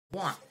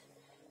One.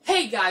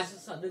 Hey guys,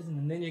 what's up? This is the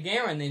Ninja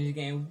Gamer, Ninja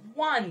Game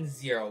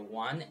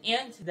 101,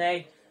 and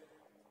today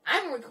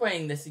I'm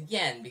recording this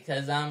again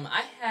because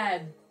I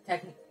had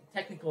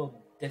technical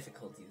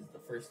difficulties the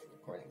first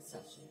recording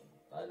session,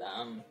 but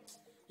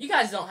you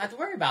guys don't have to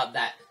worry about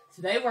that.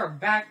 Today we're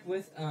back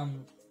with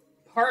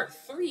part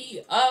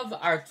 3 of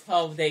our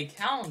 12-day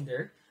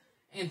calendar,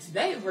 and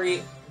today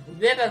we're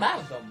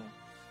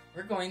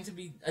going to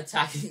be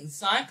attacking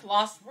Sonic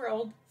Lost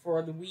World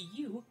for the Wii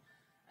U,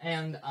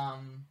 and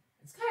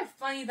it's kind of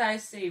funny that I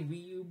say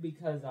Wii U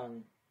because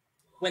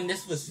when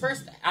this was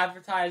first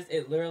advertised,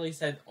 it literally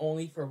said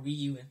only for Wii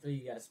U and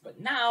 3DS,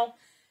 but now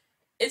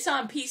it's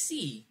on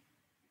PC.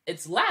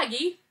 It's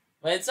laggy,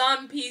 but it's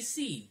on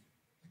PC,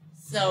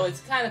 so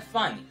it's kind of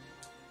funny.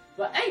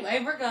 But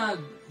anyway, we're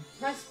gonna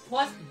press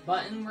plus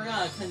button, we're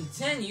gonna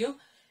continue,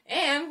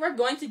 and we're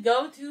going to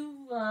go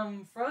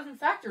to Frozen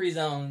Factory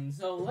Zone,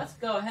 so let's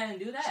go ahead and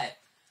do that.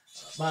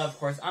 But of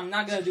course, I'm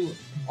not gonna do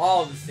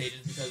all of the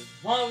stages because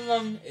one of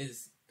them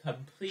is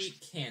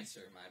complete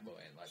cancer, my boy.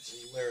 Like,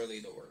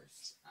 literally the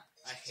worst.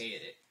 I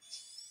hated it.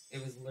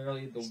 It was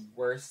literally the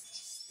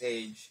worst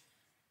stage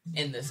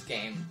in this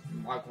game.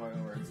 Mark my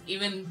words.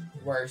 Even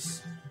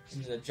worse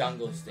in the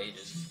jungle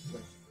stages,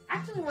 which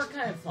actually were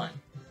kind of fun.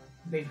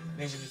 They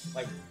were just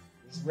like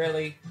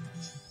really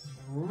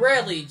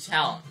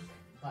challenging.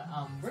 But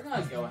we're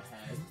gonna go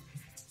ahead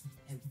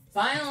and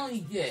finally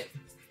get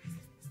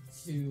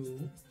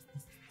to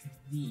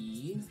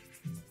the.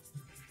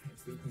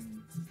 If we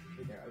can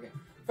get there, okay.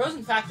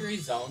 Frozen Factory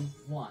Zone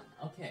 1.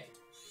 Okay.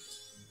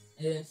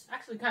 It's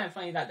actually kind of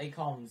funny that they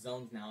call them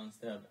zones now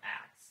instead of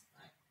acts.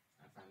 I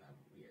find that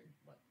weird,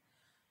 but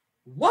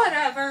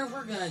whatever,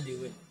 we're gonna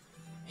do it.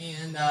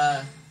 And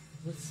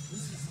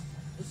let's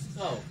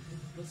go.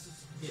 Let's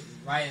just get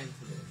right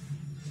into this.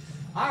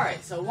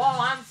 Alright, so while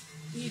I'm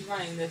speed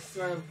running this,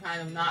 sort of,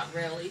 kind of, not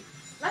really,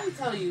 let me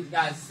tell you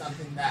guys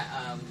something that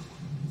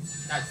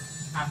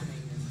that's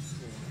happening in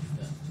school and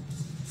stuff.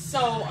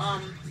 So,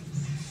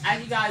 as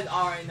you guys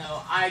already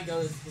know, I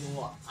go to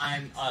school.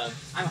 I'm a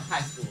high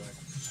schooler,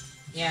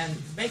 and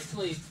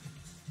basically,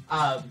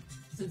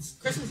 since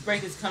Christmas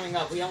break is coming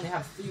up, we only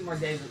have 3 more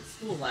days of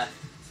school left.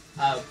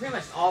 Pretty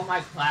much all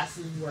my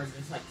classes were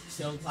just like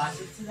chill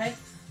classes today,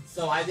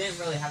 so I didn't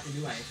really have to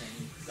do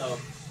anything. So,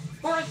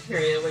 fourth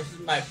period, which is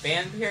my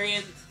band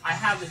period, I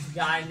have this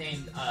guy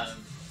named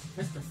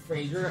Mr.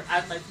 Fraser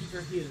as my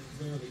teacher. He is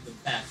literally the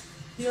best.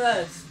 He let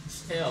us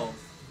chill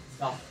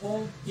the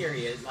whole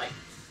period, like.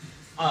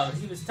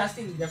 He was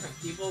testing different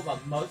people,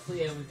 but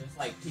mostly it was just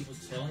like people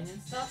chilling and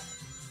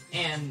stuff.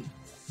 And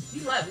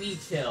he let me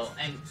chill.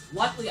 And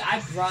luckily,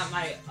 I brought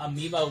my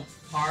Amiibo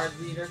card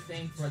reader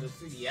thing for the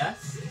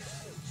 3DS.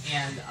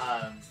 And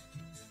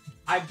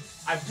I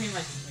pretty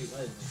much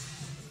what is this?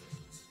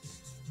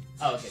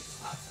 Oh, okay,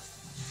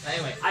 but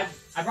anyway,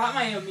 I brought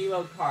my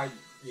Amiibo card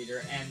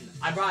reader, and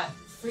I brought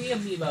 3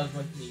 Amiibos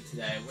with me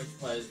today, which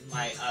was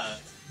my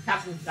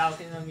Captain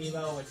Falcon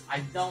Amiibo, which I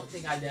don't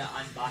think I did an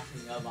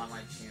unboxing of on my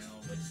channel,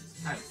 which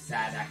is kind of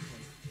sad,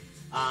 actually.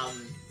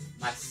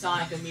 My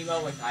Sonic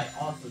Amiibo, which I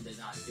also did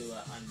not do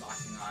an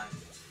unboxing on.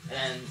 And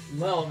then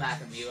Little Mac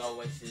Amiibo,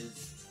 which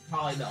is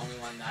probably the only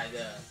one that I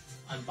did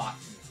an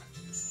unboxing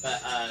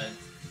on.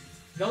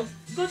 But,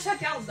 go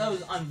check out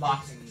those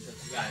unboxings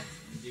if you guys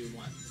do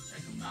want to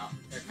check them out.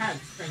 They're kind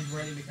of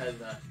cringeworthy because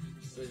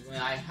it was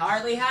when I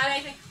hardly had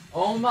anything.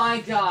 Oh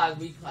my god,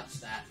 we clutched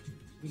that.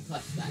 We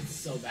clutched that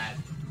so bad.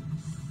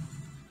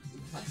 We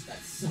clutched that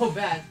so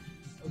bad.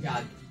 Oh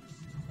god.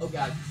 Oh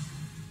god.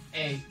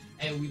 Hey,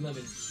 we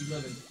living.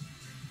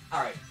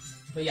 Alright.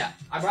 But yeah,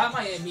 I brought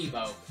my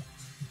Amiibo.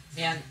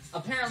 And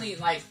apparently,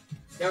 like,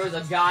 there was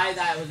a guy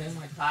that was in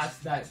my class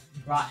that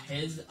brought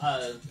his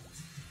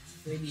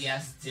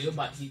 3DS too,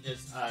 but he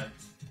just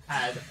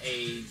had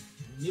a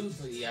new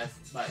 3DS,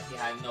 but he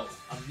had no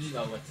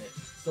Amiibo with it.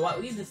 So what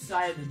we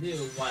decided to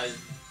do was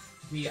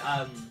we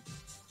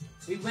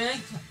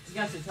went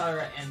against each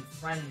other in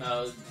friend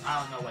mode. I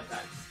don't know what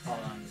that's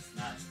called on the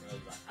Smash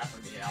Bros, but I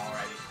forget it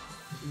already.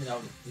 Even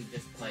though we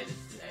just played it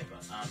today,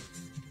 but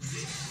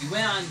we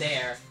went on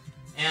there,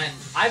 and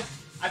I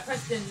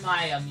pressed in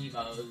my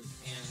Amiibos,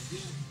 and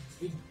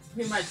we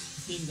pretty much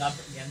teamed up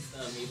against the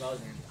Amiibos,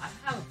 and I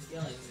have a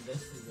feeling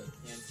this is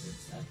a cancer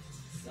set.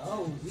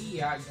 So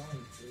we are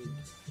going to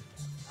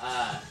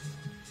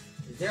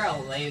is there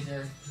a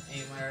laser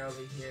anywhere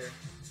over here?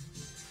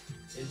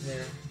 Is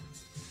there?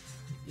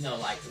 You know,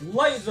 like,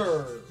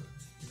 laser!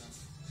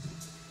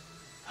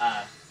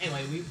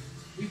 Anyway,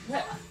 we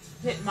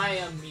pit my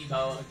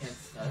Amiibo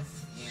against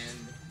us,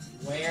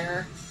 and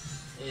where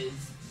is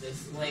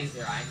this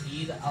laser? I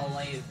need a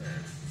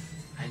laser.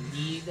 I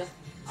need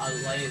a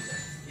laser.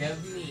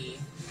 Give me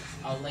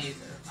a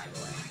laser, my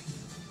boy.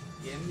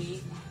 Give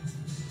me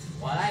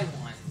what I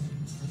want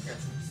for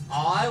Christmas.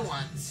 All I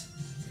want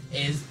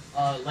is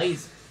a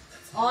laser.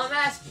 That's all I'm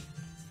asking.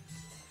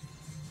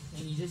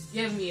 Can you just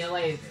give me a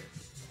laser?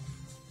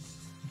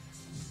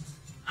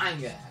 I'm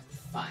gonna have to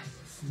find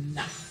this.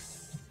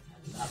 Nice.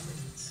 I love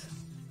it.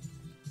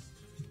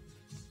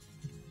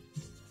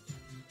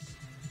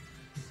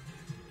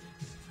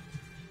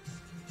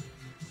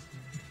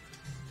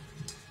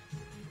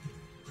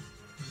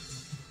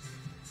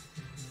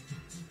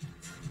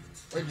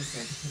 we're just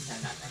gonna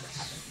pretend that never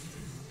happened.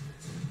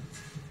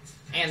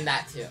 And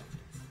that too.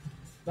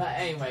 But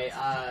anyway,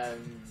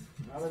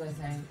 what was I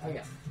saying? Oh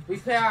yeah, we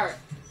play our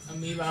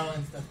amiibo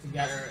and stuff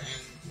together,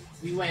 and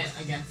we went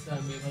against the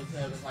amiibo, so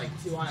it was like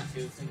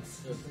 2-on-2 since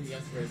the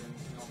 3DS version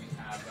can only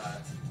have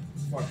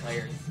 4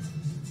 players.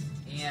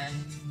 And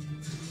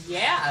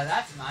yeah,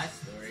 that's my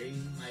story.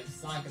 My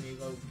Sonic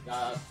amiibo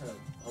got up to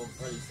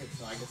 46,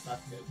 so I guess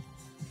that's good.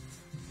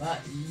 But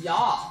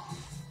yeah,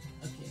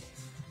 okay.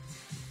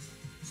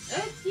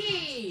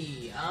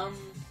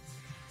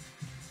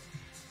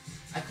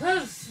 I could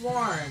have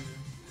sworn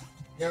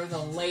there was a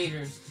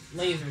laser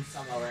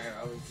somewhere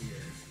over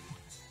here.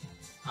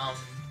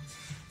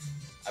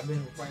 I've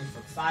been recording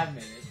for 5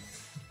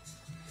 minutes.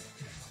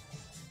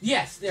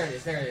 Yes, there it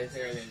is.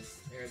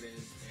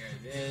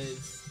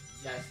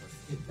 Yes, let's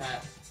get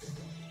that.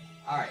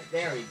 Alright,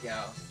 there we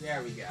go.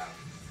 Now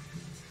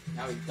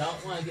we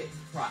don't want to get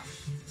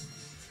crushed.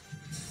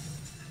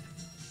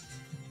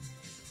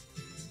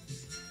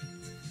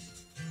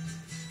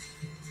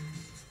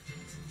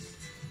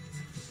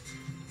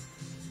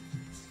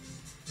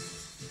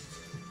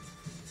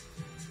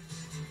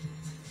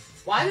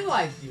 Why do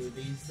I do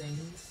these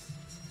things?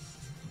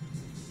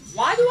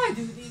 Why do I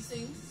do these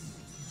things?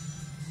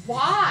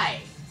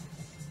 Why?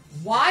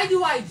 Why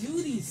do I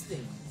do these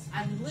things?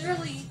 I'm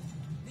literally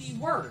the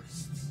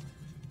worst.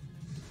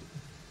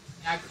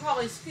 I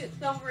probably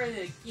skipped over it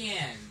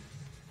again.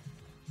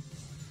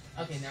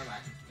 Okay, never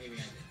mind.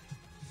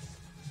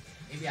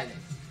 Maybe I did.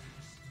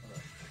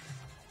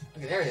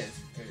 Okay, there it is.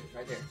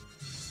 Right there.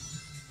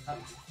 Oh.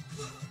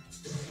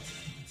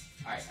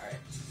 Alright.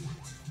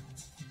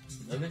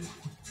 Living.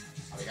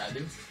 All we gotta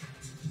do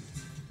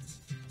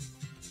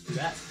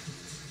that.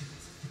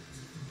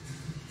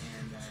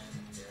 And then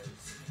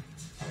there's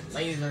a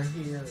laser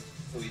here.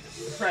 So we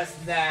just press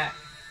that.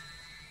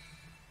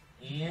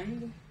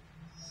 And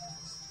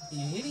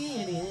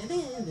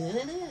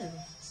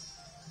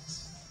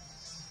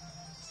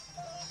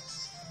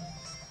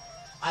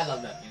I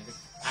love that music.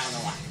 I don't know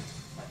why.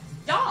 But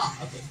yeah!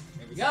 Okay,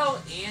 there we go.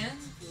 And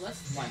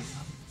let's line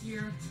up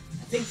here.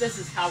 I think this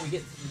is how we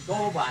get to the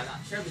goal, but I'm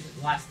not sure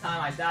because last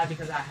time I died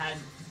because I had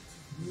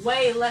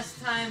way less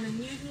time than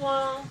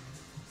usual.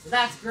 So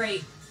that's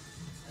great.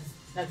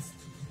 That's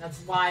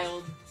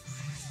wild.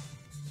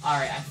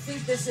 Alright, I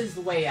think this is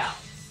the way out.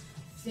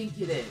 I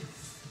think it is.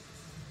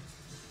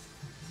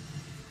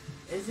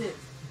 Is it?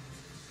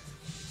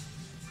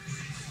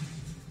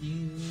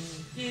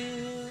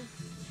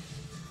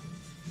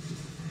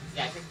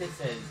 Yeah, I think this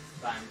is,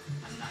 but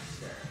I'm not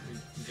sure.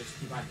 We just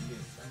keep on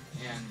doing stuff.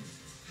 And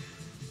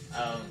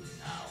oh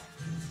no.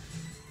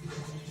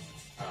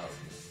 Oh.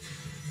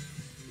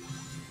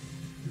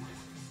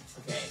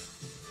 Okay.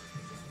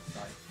 So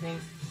I think.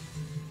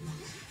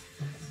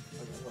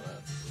 Okay, hold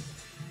up.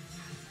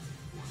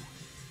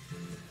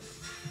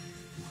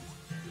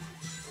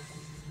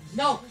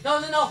 No!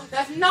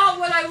 That's not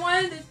what I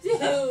wanted to do!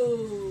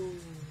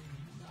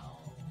 No.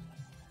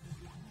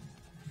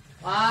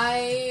 Why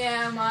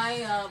am I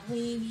a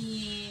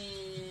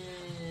plebeian?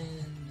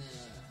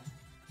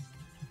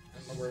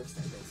 I'm the worst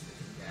at this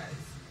game,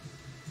 guys.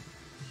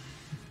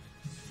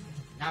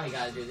 Now we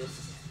gotta do this.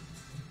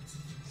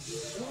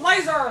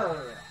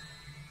 Laser!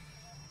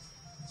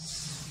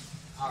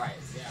 Alright,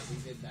 yeah, we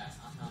did that.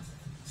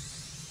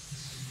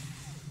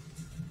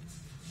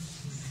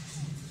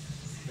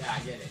 Yeah, I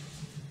get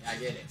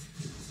it.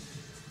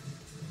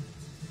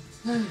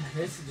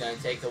 This is gonna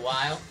take a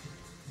while.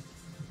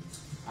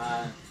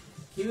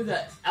 Cue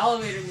the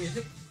elevator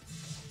music.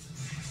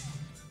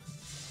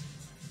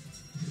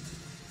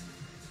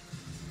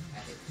 I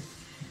hate this.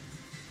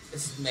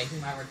 This is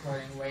making my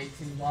recording way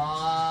too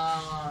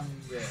long.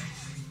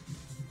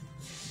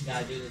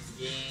 Gotta do this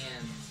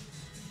again.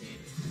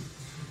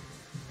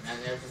 And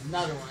then there's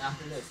another one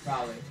after this,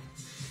 probably.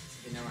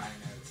 Okay, never mind,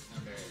 no,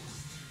 there is.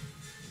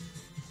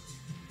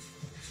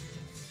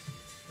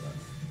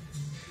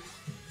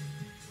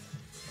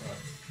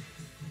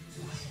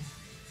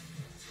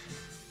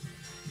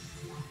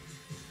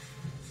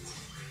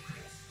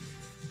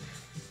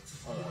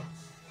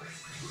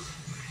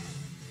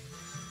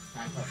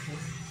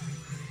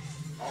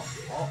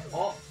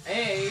 Oh,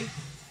 hey,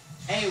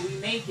 we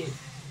make it.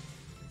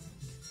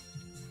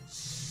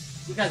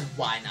 Because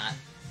why not?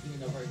 Even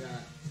though we're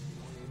gonna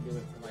do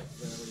it for like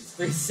literally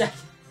 3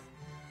 seconds.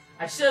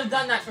 I should have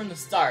done that from the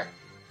start.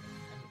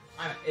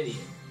 I'm an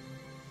idiot.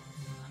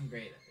 I'm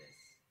great at this.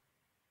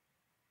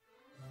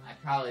 I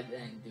probably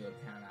didn't do a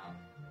count out.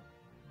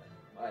 But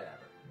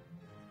whatever.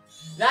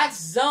 That's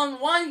Zone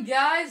 1,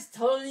 guys!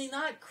 Totally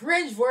not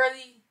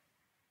cringeworthy!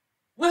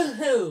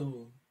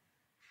 Woohoo!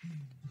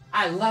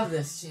 I love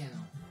this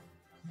channel.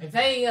 If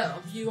any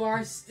of you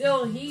are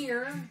still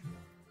here,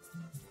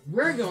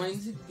 we're going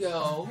to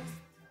go,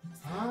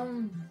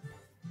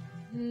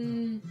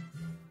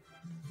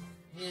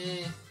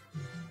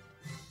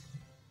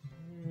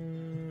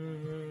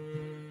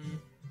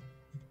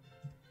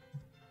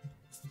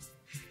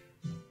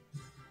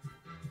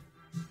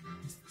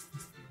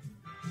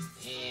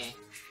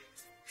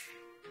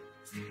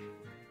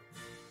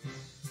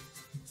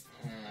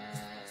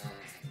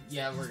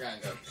 Yeah, we're gonna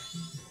go.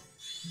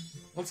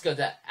 Let's go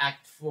to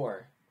Act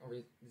 4 or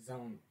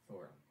Zone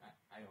 4.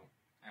 I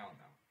don't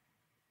know.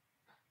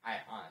 I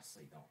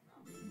honestly don't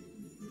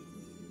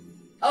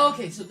know.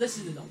 Okay, so this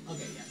is the zone.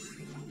 Okay, yes.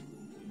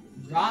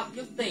 Drop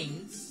your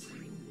things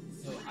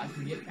so I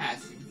can get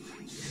past you.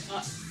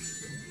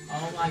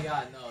 Oh my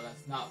god, no,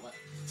 that's not what.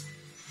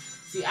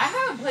 See, I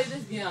haven't played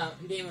this game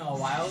in a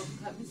while.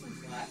 Cut me some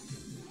slack.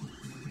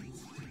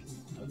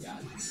 Oh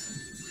god.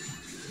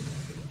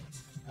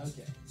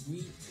 Okay,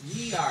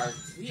 we are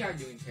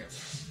doing terrible.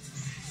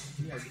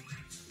 We are.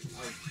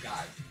 Oh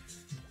god.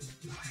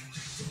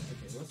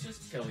 Okay, let's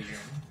just kill you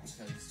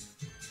because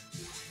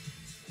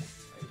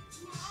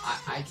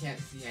I can't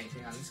see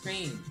anything on the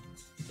screen.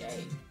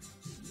 Yay.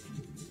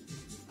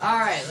 All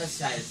right, let's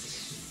try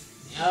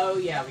this again. Oh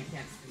yeah, we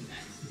can't spin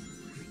that.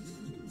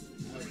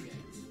 Okay.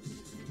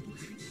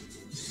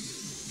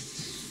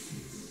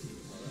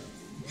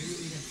 Maybe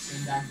we can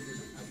spin back to the.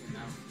 Okay,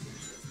 no.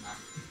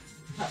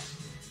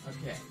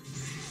 Okay.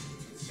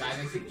 Let's try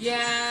this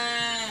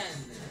again.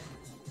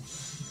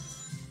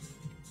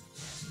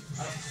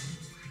 Oh.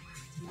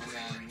 And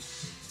then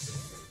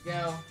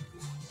there we go.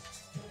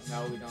 No,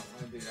 we don't want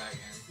to do that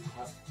again.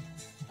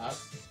 Up.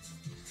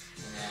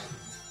 And then.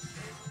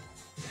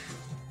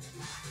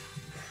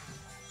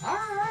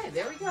 Alright,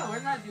 there we go.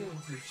 We're not doing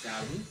too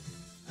shabby.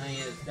 I mean,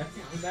 it's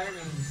definitely better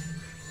than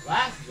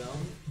last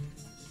zone.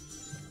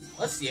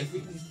 Let's see if we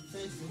can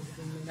finish this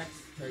in the next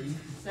 30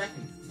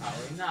 seconds.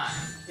 Probably not.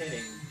 I'm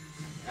kidding.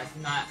 That's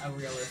not a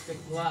realistic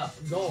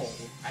goal.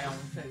 I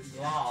don't say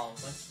lol.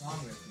 What's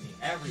wrong with me?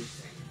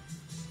 Everything.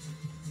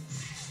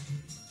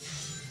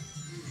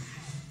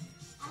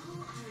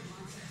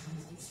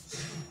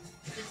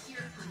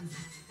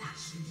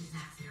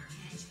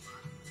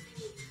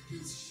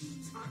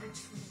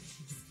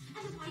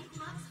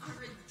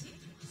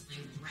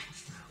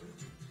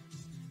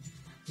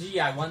 Gee,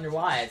 I wonder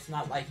why. It's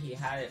not like he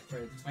had it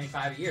for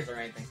 25 years or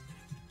anything.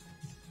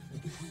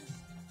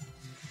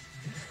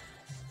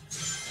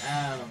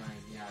 Oh my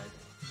god.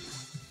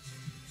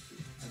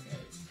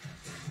 Okay.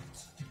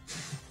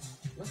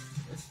 What's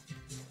this?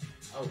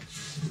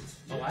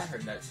 Oh, I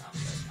heard that sound.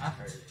 I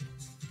heard it.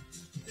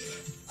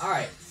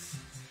 Alright.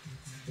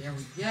 There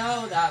we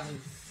go. That was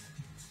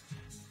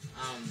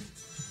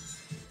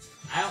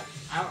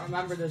I don't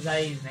remember the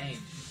Zae's name.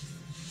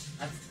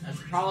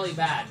 That's probably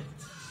bad.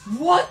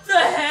 What the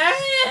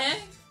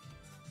heck?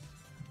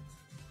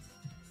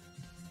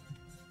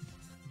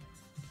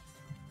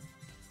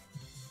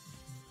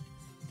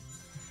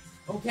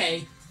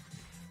 Okay.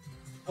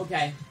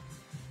 Okay.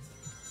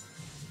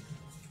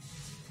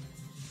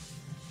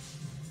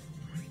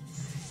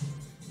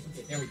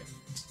 Okay, there we go.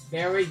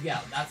 There we go.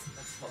 That's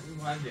what we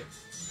want to do.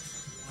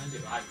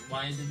 I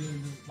wanted to do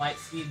the light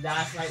speed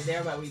dash right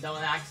there, but we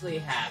don't actually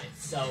have it,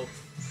 so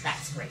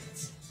that's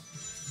great.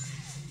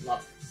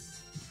 Love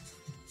this.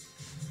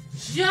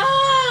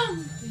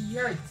 Jump!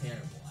 You're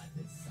terrible at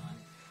this, son.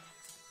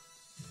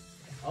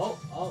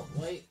 Oh,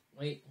 wait,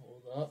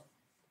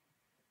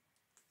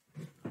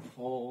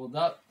 hold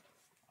up.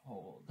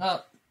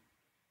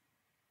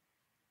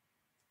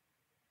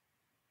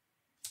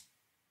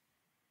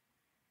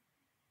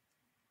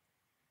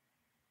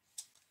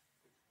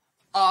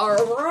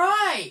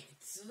 Alright!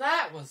 So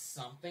that was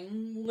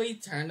something. We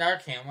turned our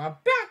camera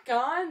back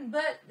on,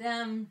 but,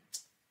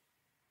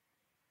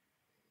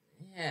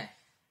 yeah.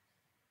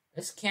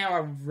 This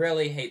camera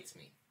really hates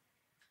me.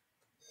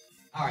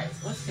 Alright,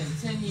 let's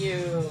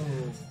continue.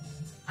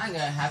 I'm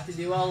gonna have to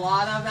do a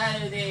lot of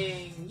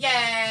editing.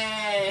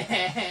 Yay!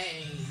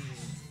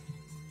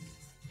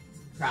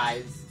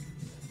 Cries.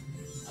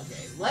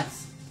 Okay,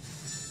 let's...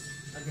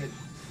 Okay,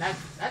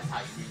 that's how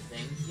you do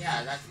things.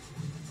 Yeah, that's...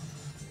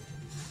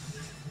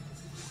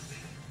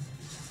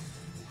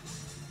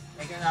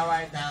 Taking it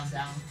right down,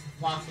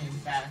 walking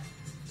fast.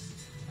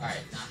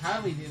 Alright, now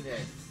how do we do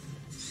this?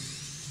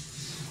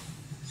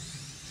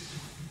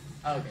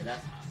 Okay,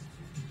 that's how.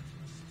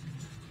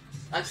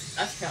 That's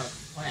kind of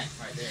plant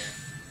right there.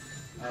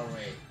 Oh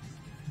wait.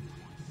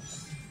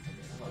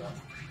 Okay, hold up.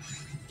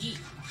 Eat.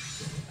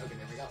 Okay,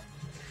 there we go.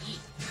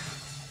 Eat.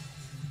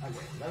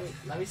 Okay,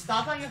 let me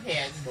stomp on your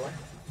head, boy.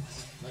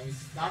 Let me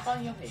stomp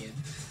on your head.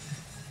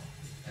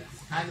 That's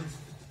kind of.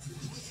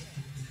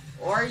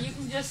 Or you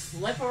can just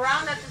slip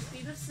around at the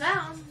speed of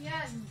sound.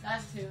 Yeah,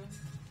 that too.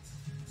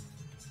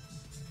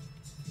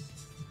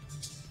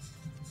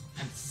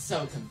 I'm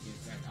so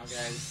confused right now,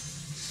 guys.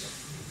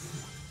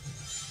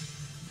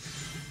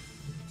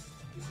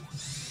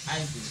 I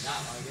do not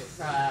want to get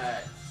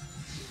fried.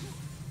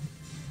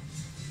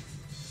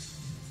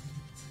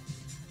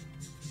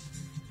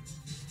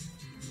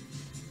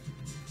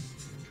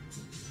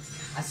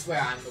 I swear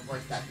I'm the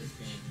worst at this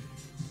game.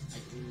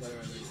 Like,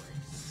 literally worst.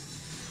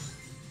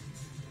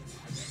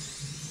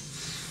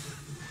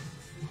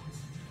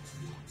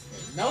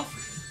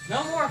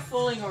 No more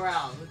fooling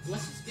around.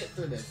 Let's just get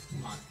through this.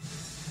 Come on.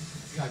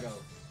 You gotta go.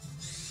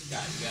 You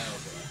gotta go,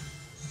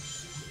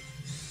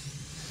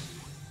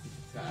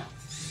 bro.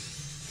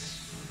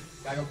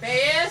 Gotta go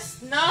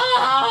fast.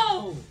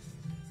 No!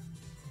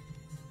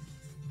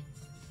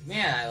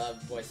 Man, I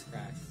love voice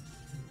cracks.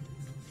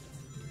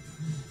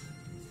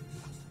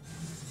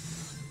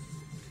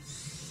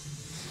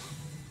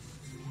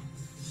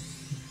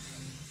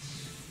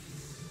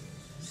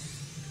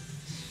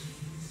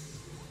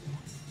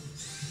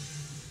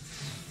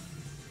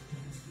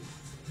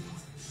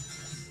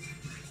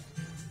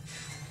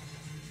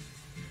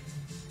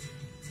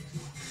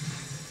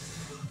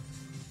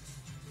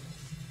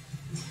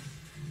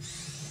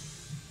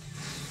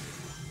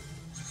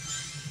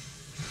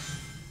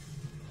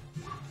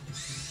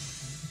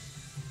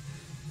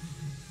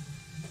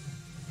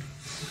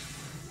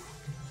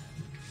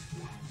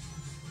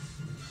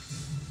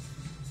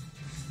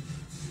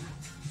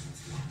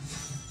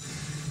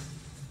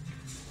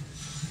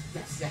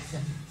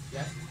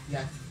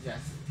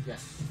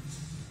 Yes.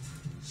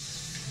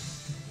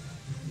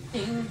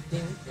 Ding,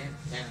 ding, ding,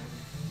 ding.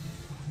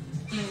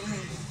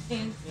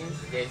 Ding, ding.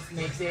 This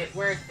makes it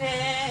worth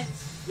it.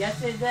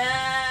 Yes, it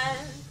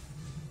does.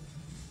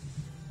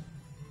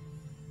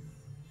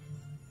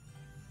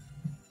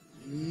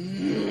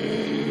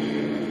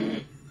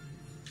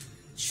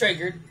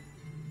 Triggered.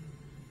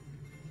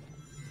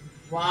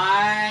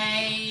 Why?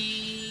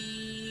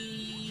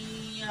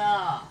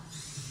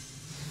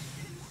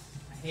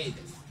 I hate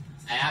it.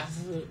 I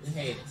absolutely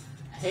hate it.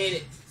 I hate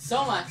it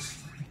so much.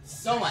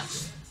 So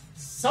much.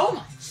 So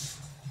much.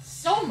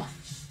 So much.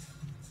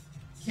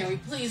 Can we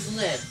please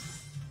live?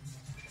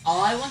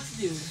 All I want to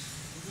do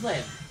is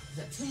live. Is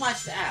that too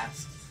much to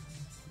ask?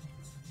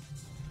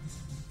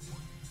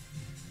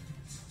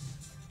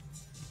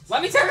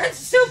 Let me turn into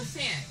Super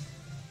Saiyan!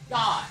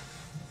 God!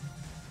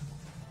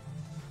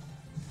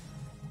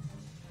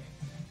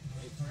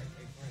 Wait for it,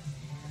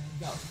 and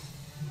go.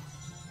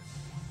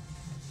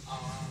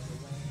 All the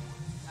way.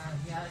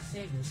 Gotta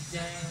save this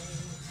day.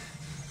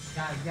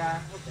 Gotta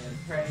hope and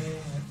pray.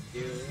 Let's do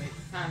it.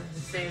 Time to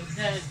save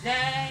the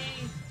day.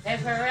 Hey,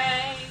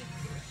 hooray!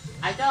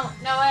 I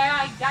don't know where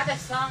I got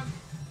this song.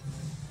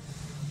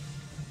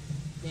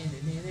 And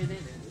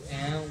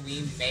we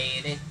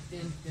made it.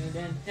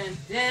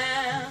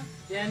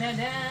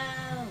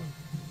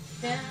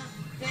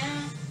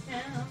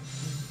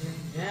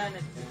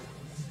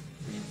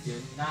 Do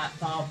not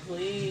fall,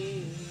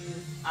 please.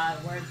 I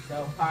worked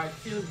so hard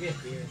to get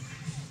here.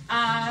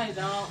 I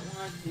don't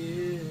want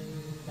to.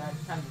 Got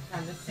time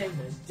to save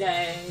the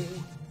day.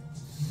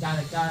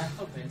 Gotta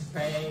hope and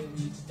pray.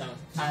 We don't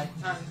have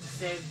time to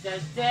save the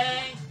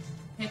day.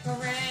 Hey,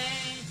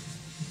 hooray!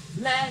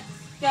 Let's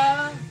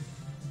go.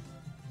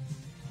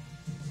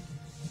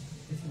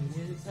 This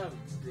is so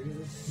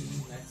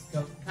groovy. Let's go.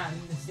 Time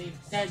to save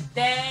the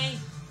day.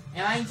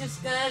 And I'm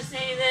just gonna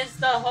say this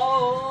the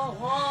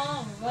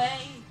whole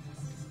way.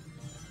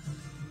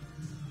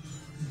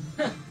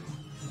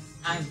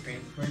 I'm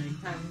praying for the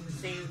time to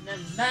save the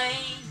day.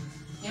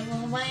 It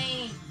will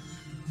wait.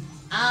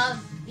 I'll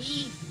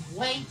be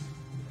wait.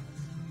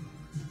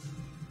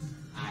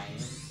 I am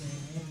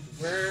saying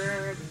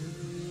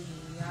worthy.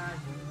 I'm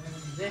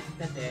doing this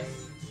today.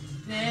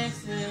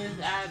 This is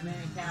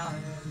Advent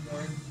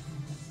calendar.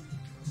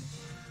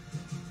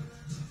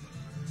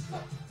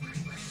 Oh.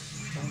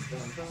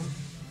 Boom.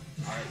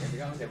 Alright,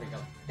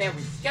 there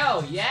we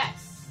go. Yes!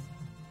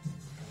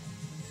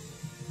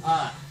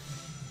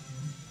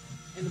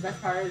 And the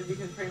best part is you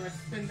can pretty much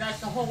spin that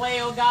the whole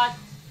way, oh god!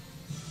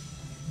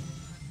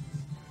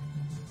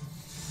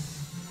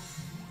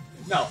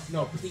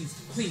 No, please,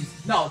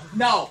 no!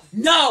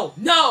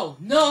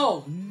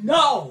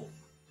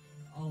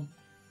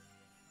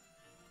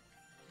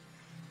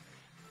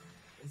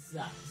 It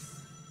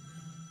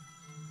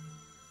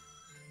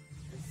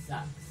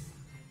sucks.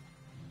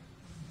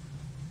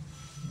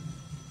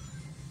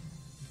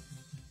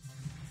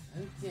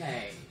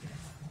 Okay.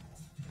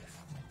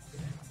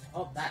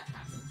 Oh, that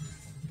happened.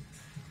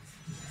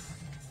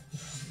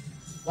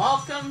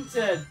 Welcome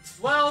to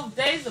 12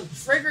 Days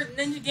of Triggered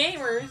Ninja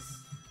Gamers.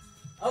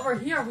 Over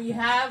here we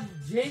have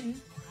Jaden.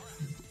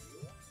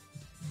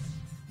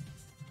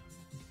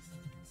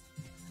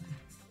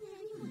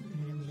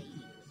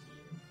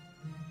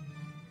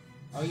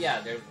 Oh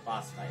yeah, there's the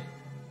boss fight.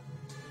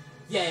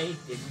 Yay!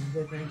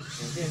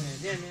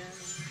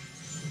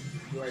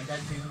 You are dead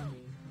to me.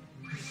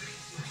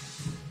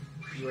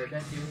 You are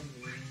dead to me.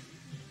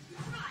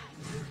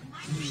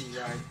 You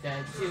are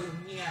dead to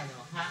me. I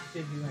don't have to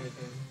do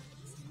anything.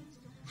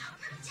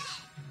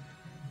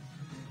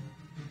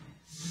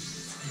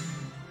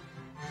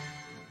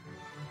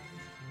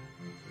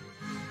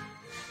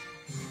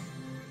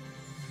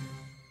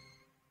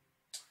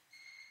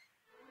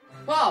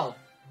 Well,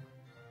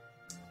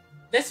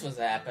 this was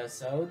the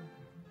episode.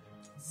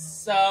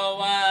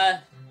 So,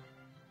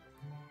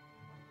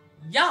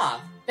 yeah.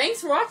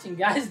 Thanks for watching,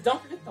 guys.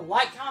 Don't forget to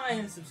like, comment,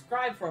 and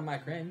subscribe for my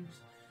cringe.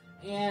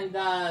 And,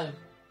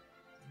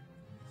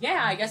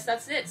 yeah, I guess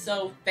that's it.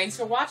 So, thanks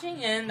for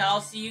watching, and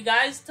I'll see you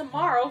guys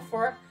tomorrow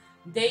for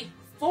day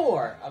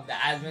 4 of the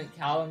Advent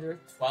Calendar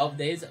 12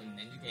 Days of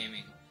Ninja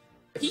Gaming.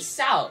 Peace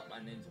out, my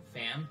Ninja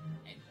fam,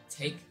 and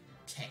take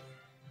care.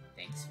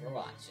 Thanks for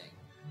watching.